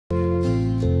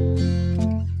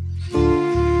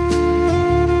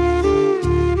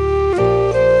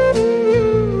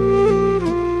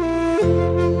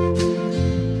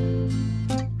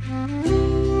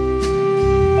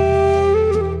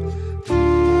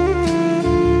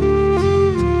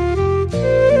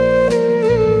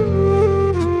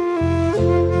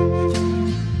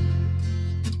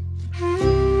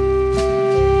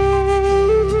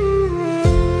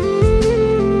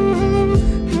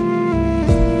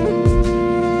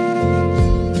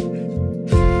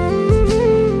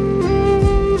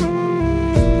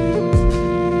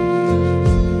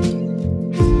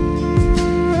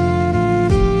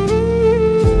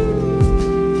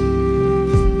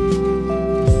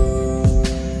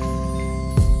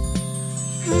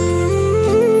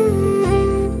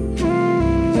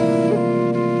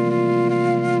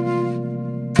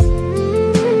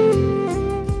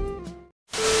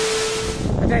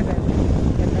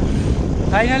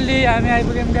Finally हामी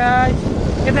आइपुग्यौँ guys.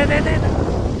 यता यता यता यता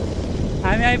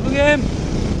हामी आइपुग्यौँ।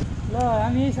 ल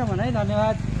हामीसम्म है,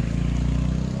 धन्यवाद।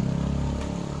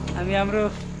 हामी हाम्रो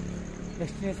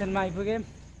डेस्टिनेसनमा आइपुग्यौँ।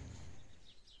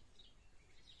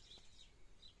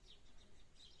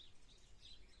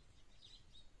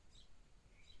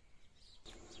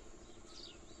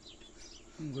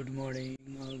 Good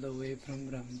morning all the way from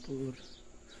Rampur.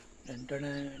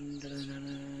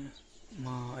 म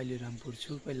अहिले रामपुर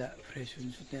छु। पहिला फ्रेस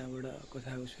हुन्छु, त्यहाँबाट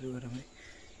कथाको सुरु गरौँ है।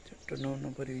 चट्ट नुहाउनु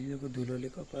पऱ्यो, हिजोको धुलोले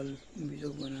कपाल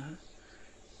बिजोग बना।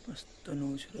 मस्त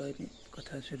नुहाउँछु र अहिले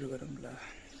कथा सुरु गरौँ ल।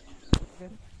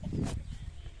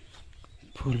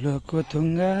 फुलको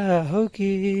थुङ्गा हो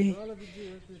कि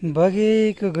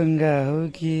बगेको गङ्गा हो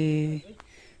कि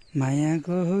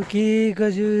मायाको हो कि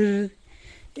गजुर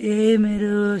ए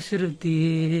मेरो श्रुति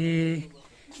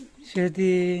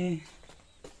श्रुति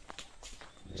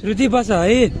श्रुति बस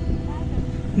है।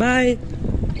 बाई।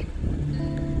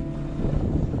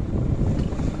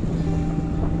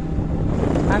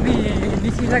 हामी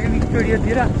निस्किसक्यौँ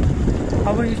स्टुडियोतिर।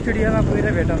 अब स्टुडियोमा पुगेर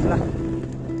भेटौँ ल।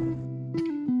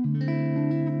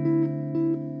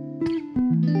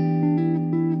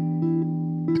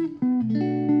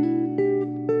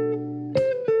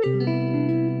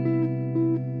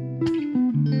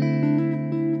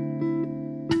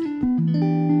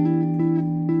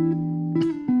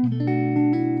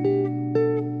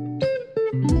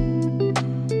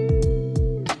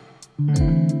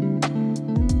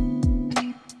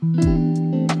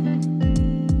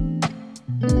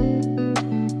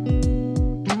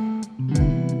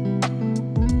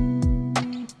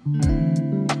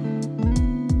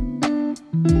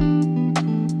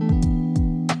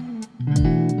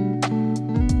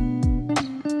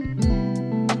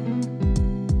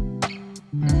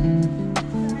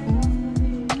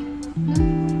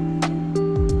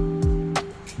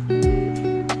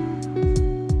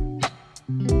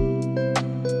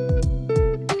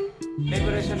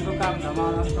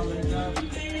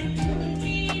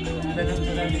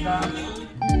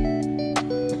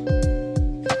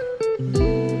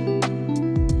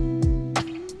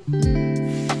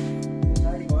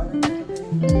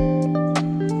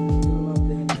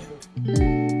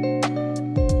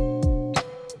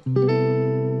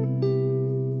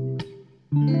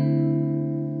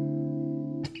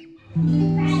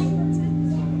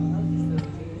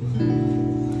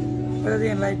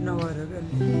 लाइट नभएर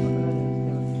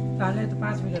ताले त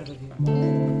 5 मिटरको थियो।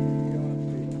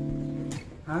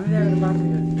 हामीले आएर 5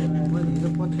 मिटर मैले हिजो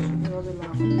 25 मिटर अझै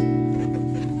लामो।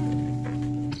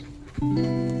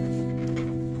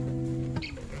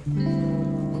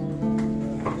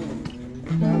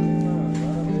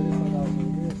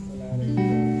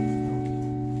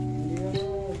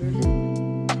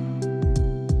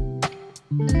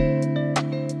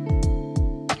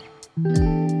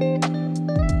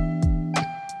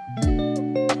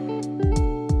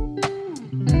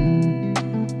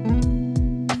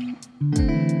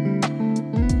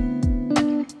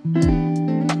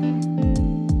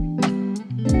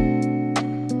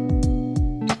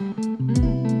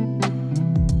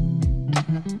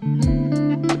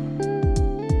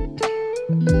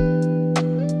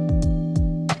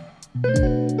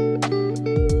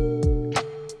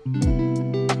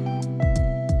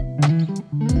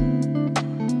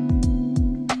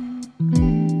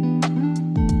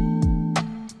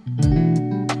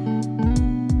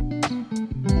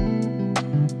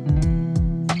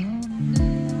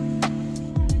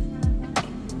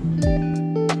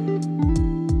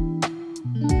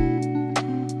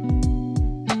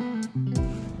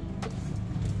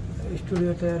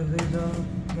 स्टुडियो तयार हुँदैछ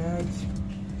गाइस।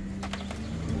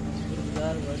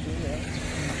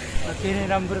 त्यही नै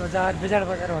रामपुर बजार बजार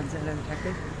भन्छ यसलाई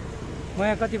ठ्याक्कै। म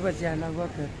यहाँ कति पछि आएँ,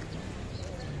 लगभग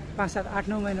 5, 7, 8,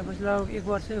 9 महिना पछि, लगभग 1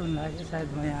 वर्षै हुन लाग्यो सायद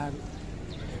म यहाँ आएको।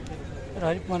 र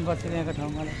अलिक मनपर्छ यहाँको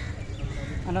ठाउँ मलाई।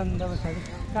 आनन्दको साथ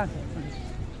कहाँ छ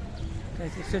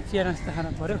यसो चिया नास्ता खान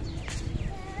पऱ्यो।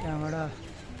 त्यहाँबाट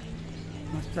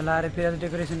मस्त लाएर फेरि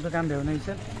डेकोरेसनको काम भ्याउनै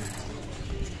छ।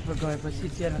 गएपछि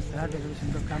चिया नास्ता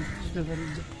डेकोरेसनको काम सुरु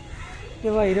गरिन्छ।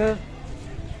 त्यो भएर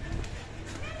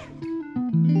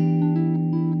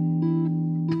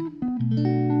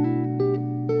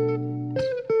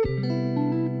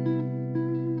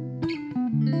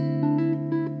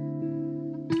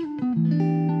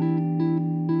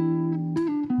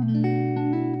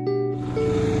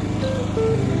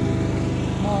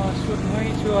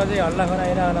अझै हल्ला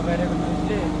गराएर हल्ला भइरहेको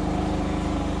मान्छे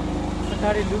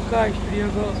पछाडि लुक्का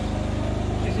स्टुडियोको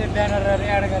त्यसै ब्यानरहरू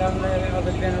एड गरेर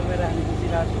अझै ब्यानर गरेर हामी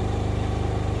खिचिरहेको छु।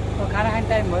 अब खाना खाने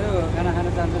टाइम भयो, खाना खान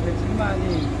जान्छ एकछिनमा।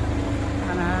 अनि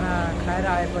खाना खाएर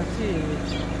आएपछि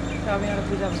अब यहाँ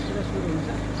पूजा सुरु हुन्छ।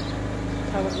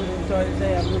 अब सुरु हुन्छ अहिले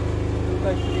चाहिँ अब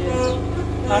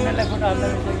आउनेलाई फोटो हाल्न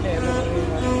मिल्छ हेर्नु।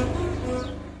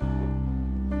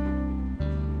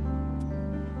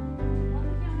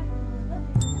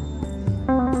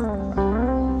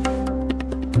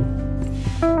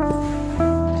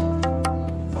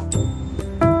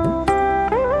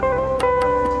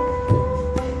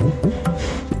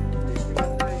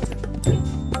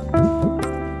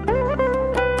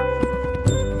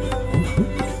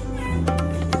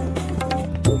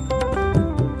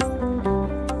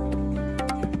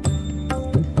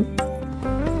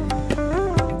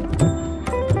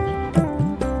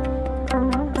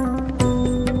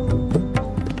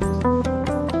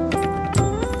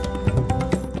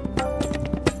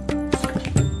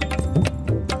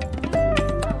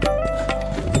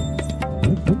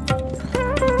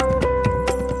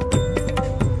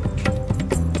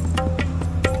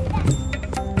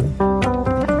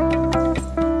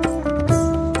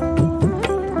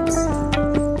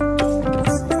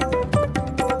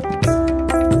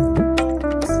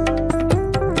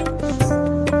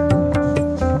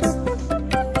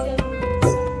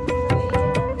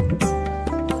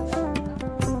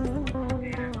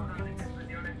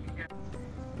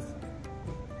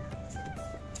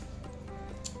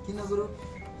 किन गुरु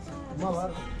म भर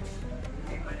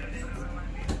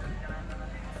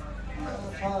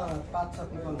 5 छ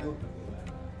पिपलको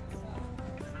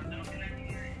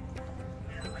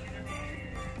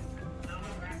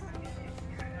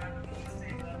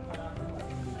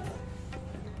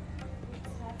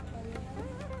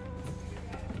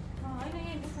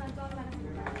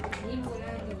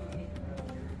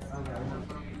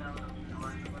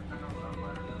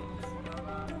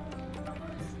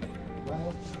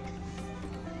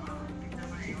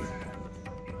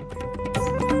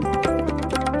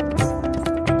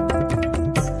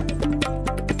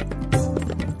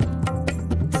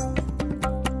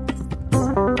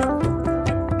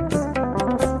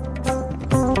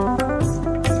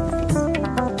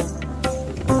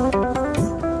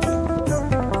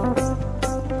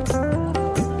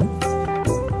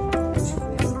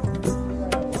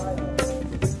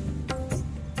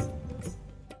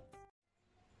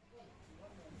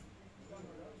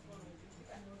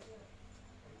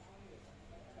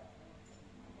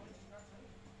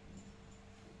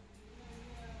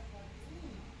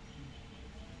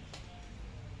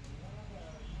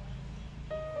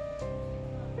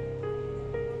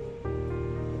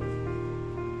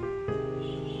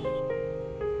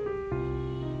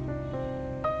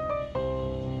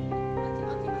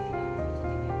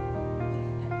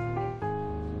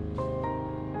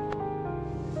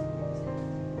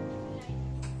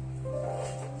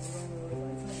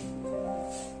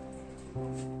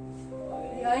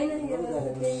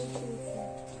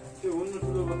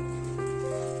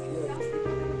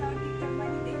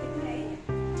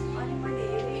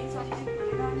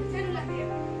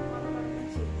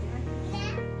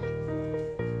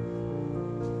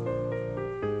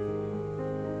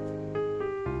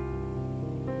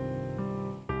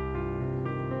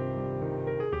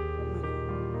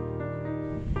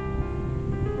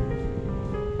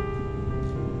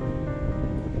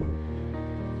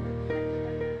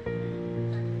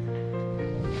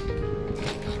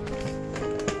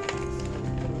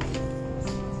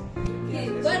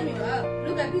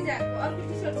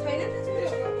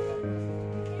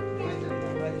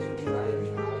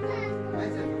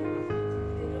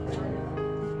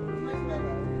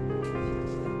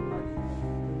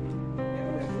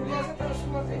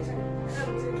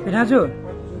राजु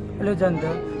हेलो जन्त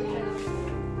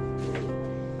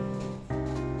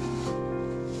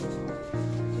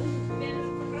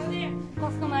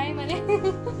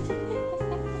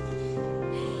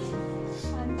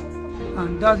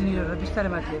दार्जिलिङ र बिस्तारै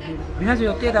माथि भिनाजु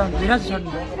हो त्यता भिनाजु छोड्नु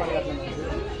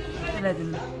त्यसलाई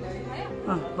दिनु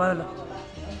भयो ल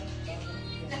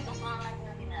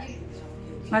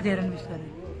माथि हेर नि बिस्तारै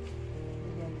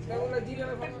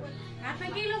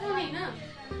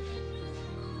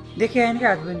देखियो आएन क्या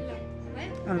हात पनि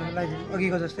लगाइदिनु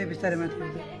अघिको जस्तै बिस्तारै माथि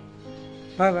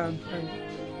भयो भयो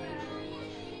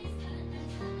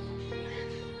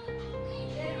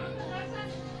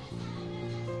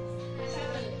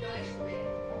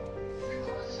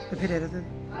फेरि हेर त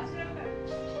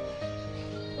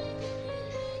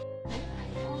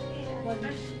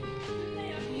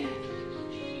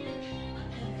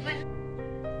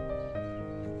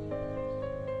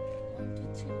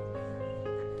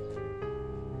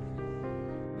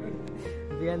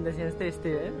बिहान दशैं यस्तै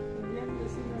यस्तै है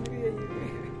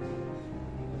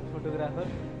फोटोग्राफर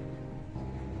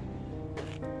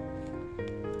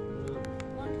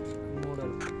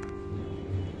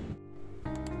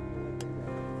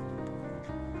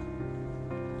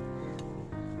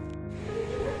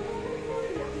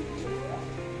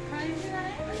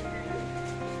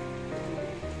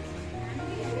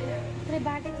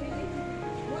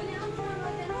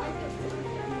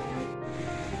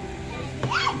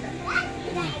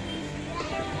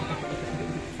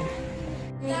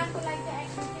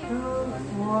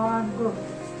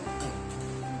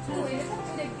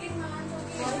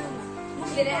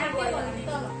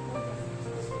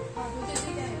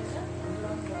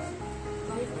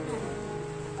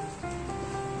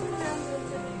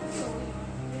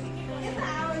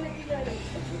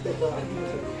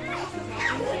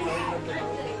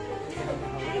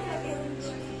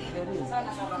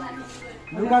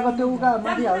लुगाको त्यो उका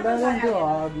माथि हाल्दा त्यो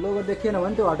लोगो देखिएन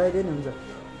भने त्यो हटाइदिए नि हुन्छ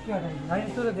होइन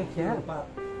त्यो त देखिएन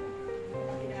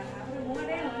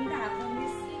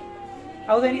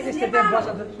आउँदैन कि त्यस्तो त्यहाँ बस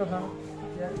सोफामा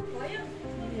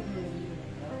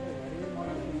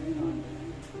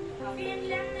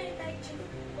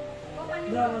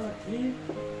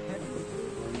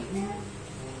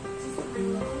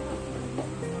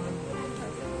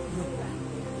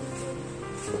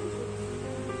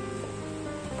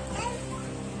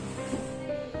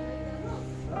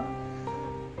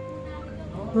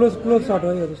क्लोज सर्ट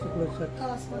हो यो जस्तो क्लोज सर्ट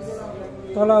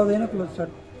तल आउँदैन क्लोज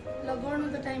सर्ट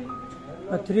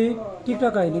 3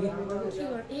 टिकटक होइन कि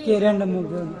के ऱ्यान्डम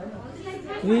मुभ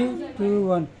 3 2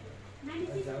 1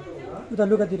 उता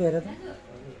लुकातिर हेर त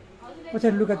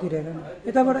पछाडि लुकातिर हेर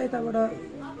यताबाट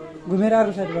घुमेर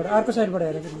अर्को साइडबाट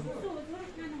हेर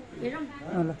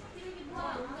ल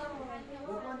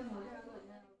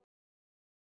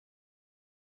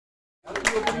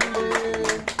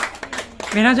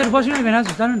भेनाजहरू बस्नु न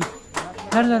भेनाजहरू जानु न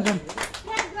जानु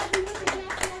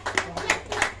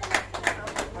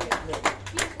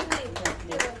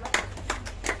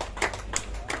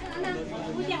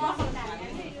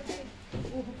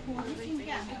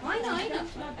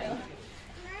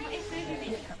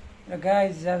र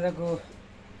गाइस आजको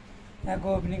यहाँको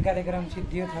ओपनिङ कार्यक्रम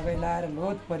सिद्धियो थपै लाएर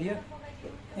लोड पर्यो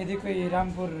यदि कोही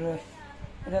रामपुर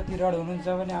यतातिर हुनुहुन्छ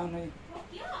भने आउनु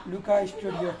लुका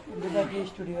स्टुडियो लुका टी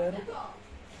स्टुडियो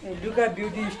लुका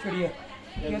ब्युटी स्टुडियो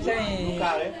यो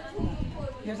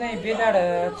चाहिँ बेलाड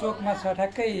चोकमा छ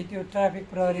ठ्याक्कै त्यो ट्राफिक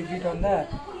प्रहरी बिटभन्दा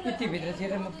यतिभित्र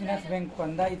छिरेर मुक्तिनाथ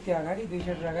ब्याङ्कभन्दा यति अगाडि 200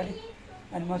 मिटर अगाडि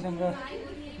अनि मसँग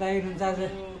दाइ हुनुहुन्छ आज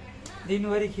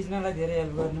दिनभरि खिच्नलाई धेरै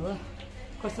हेल्प गर्नुभयो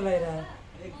कस्तो लागिरहेको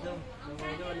एकदम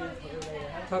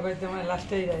तपाईँ मलाई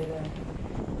लास्टै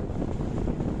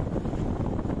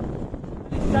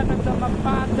जम्मा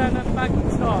 5 जना बाँकी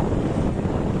छ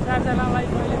 4 जनालाई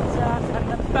मैले 4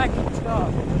 छान्न बाँकी छ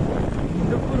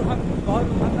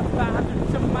ढुकुरभन्दा 5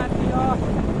 माथि हो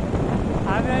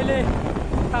हामी अहिले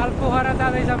ताल पोखरा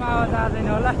जाँदैछौँ आवाज आउँदैन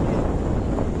होला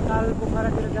ताल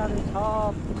पोखरातिर जाँदैछ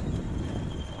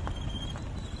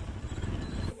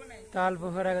ताल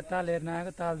पोखराको ताल हेर्न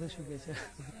आएको ताल त सुकेछ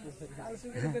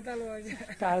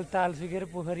ताल सुकेर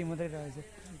पोखरी मात्रै रहेछ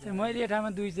मैले यो ठाउँमा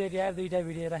दुईवटा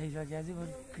भिडियो राखिसकेको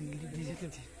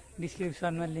छु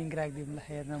डिस्क्रिप्सनमा लिङ्क राखिदिउँला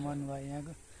हेर्न मन भयो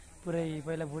यहाँको पुरै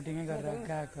पहिला भोटिङै गरेर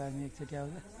गएको हामी एकचोटि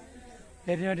आउँदा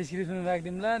फेरि म डिस्क्रिप्सनमा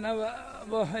राखिदिउँला नभए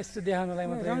अब यस्तो देखाउनलाई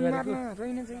मात्रै गरेको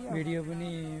भिडियो पनि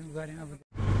गरेँ अब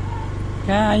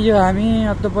कहाँ आइयो हामी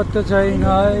अत्तो पत्तो छैन है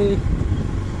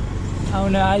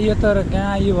आउन आइयो तर कहाँ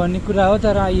आइयो भन्ने कुरा हो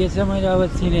तर आइएछ मैले अब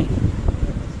चिनेँ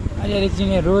अहिले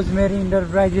चिनेँ रोजमेरी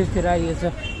इन्टरप्राइजेसतिर आइएछ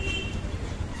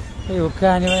त्यही हुक्का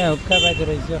हाने भने हुक्का पाइदो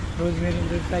रहेछ रोजमेरी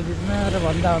इन्टरप्राइजेसमा र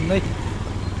भन्दै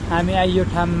हामी आइयो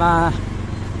ठाउँमा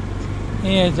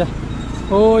यहीँ छ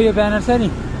हो यो ब्यानर छ नि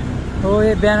हो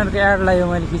यो ब्यानरको एडलाई हो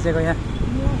मैले खिचेको यहाँ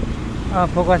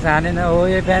फोकस हानेन हो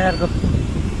यो ब्यानरको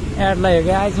एडलाई हो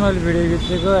क्या आइज मैले भिडियो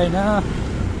खिचेको होइन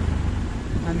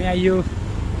हामी आइयो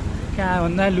कहाँ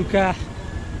भन्दा लुका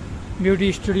ब्युटी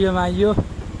स्टुडियोमा आइयो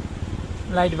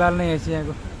लाइट बाल्नै हेर्छ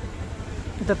यहाँको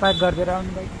यता प्याक गरिदिएर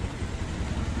आउनु भाइ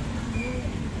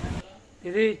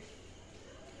दिदी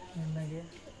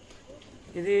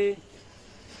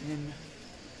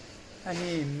अनि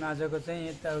आजको चाहिँ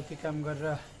यताउति काम गरेर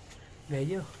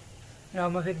भ्याइयो र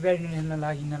म फेरि ब्याडमिन्टन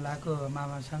खेल्न लागेको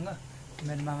मामासँग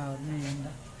मेरो मामाहरू पनि अन्त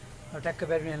ट्याक्क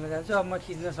ब्याडमिन्टन खेल्न जान्छु अब म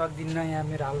खिच्न सक्दिनँ यहाँ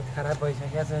मेरो हालत खराब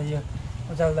भइसकेको छ यो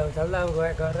उचाल्दा अब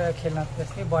गएर खेल्न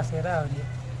त्यसकै बसेर अनि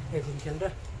एकछिन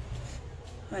खेलेर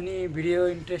अनि भिडियो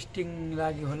इन्ट्रेस्टिङ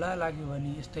लाग्यो भने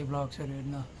यस्तै ब्लग्सहरू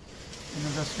हेर्न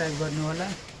सब्सक्राइब गर्नु होला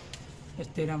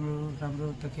यस्तै राम्रो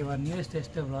त के भन्ने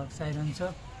यस्तो ब्लग्स आइरहन्छ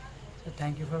so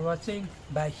thank you for watching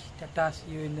by Tata C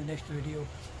you in the next video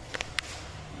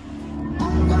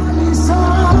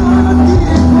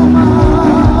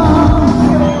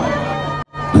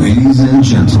Ladies and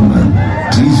gentlemen,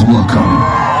 please welcome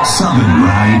Southern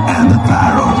Ride and the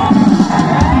Parlour.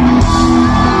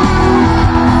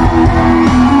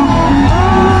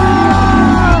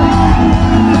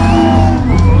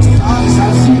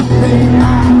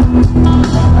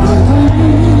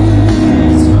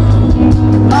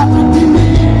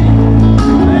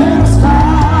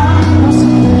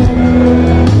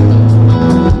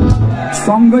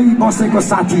 सँगै बसेको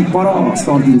साथी पर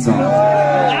सर्दिन्छ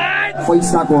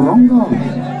पैसाको रङ्ग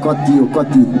कति हो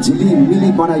कति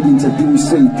झिलिमिली बनाइदिन्छ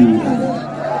दिउँसै तिमीलाई।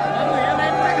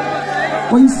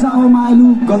 पैसा हो मायालु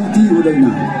गल्ती हुँदैन,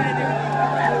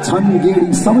 छन्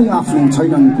गेडी सबै आफ्नो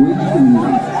छैनन्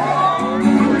कोही।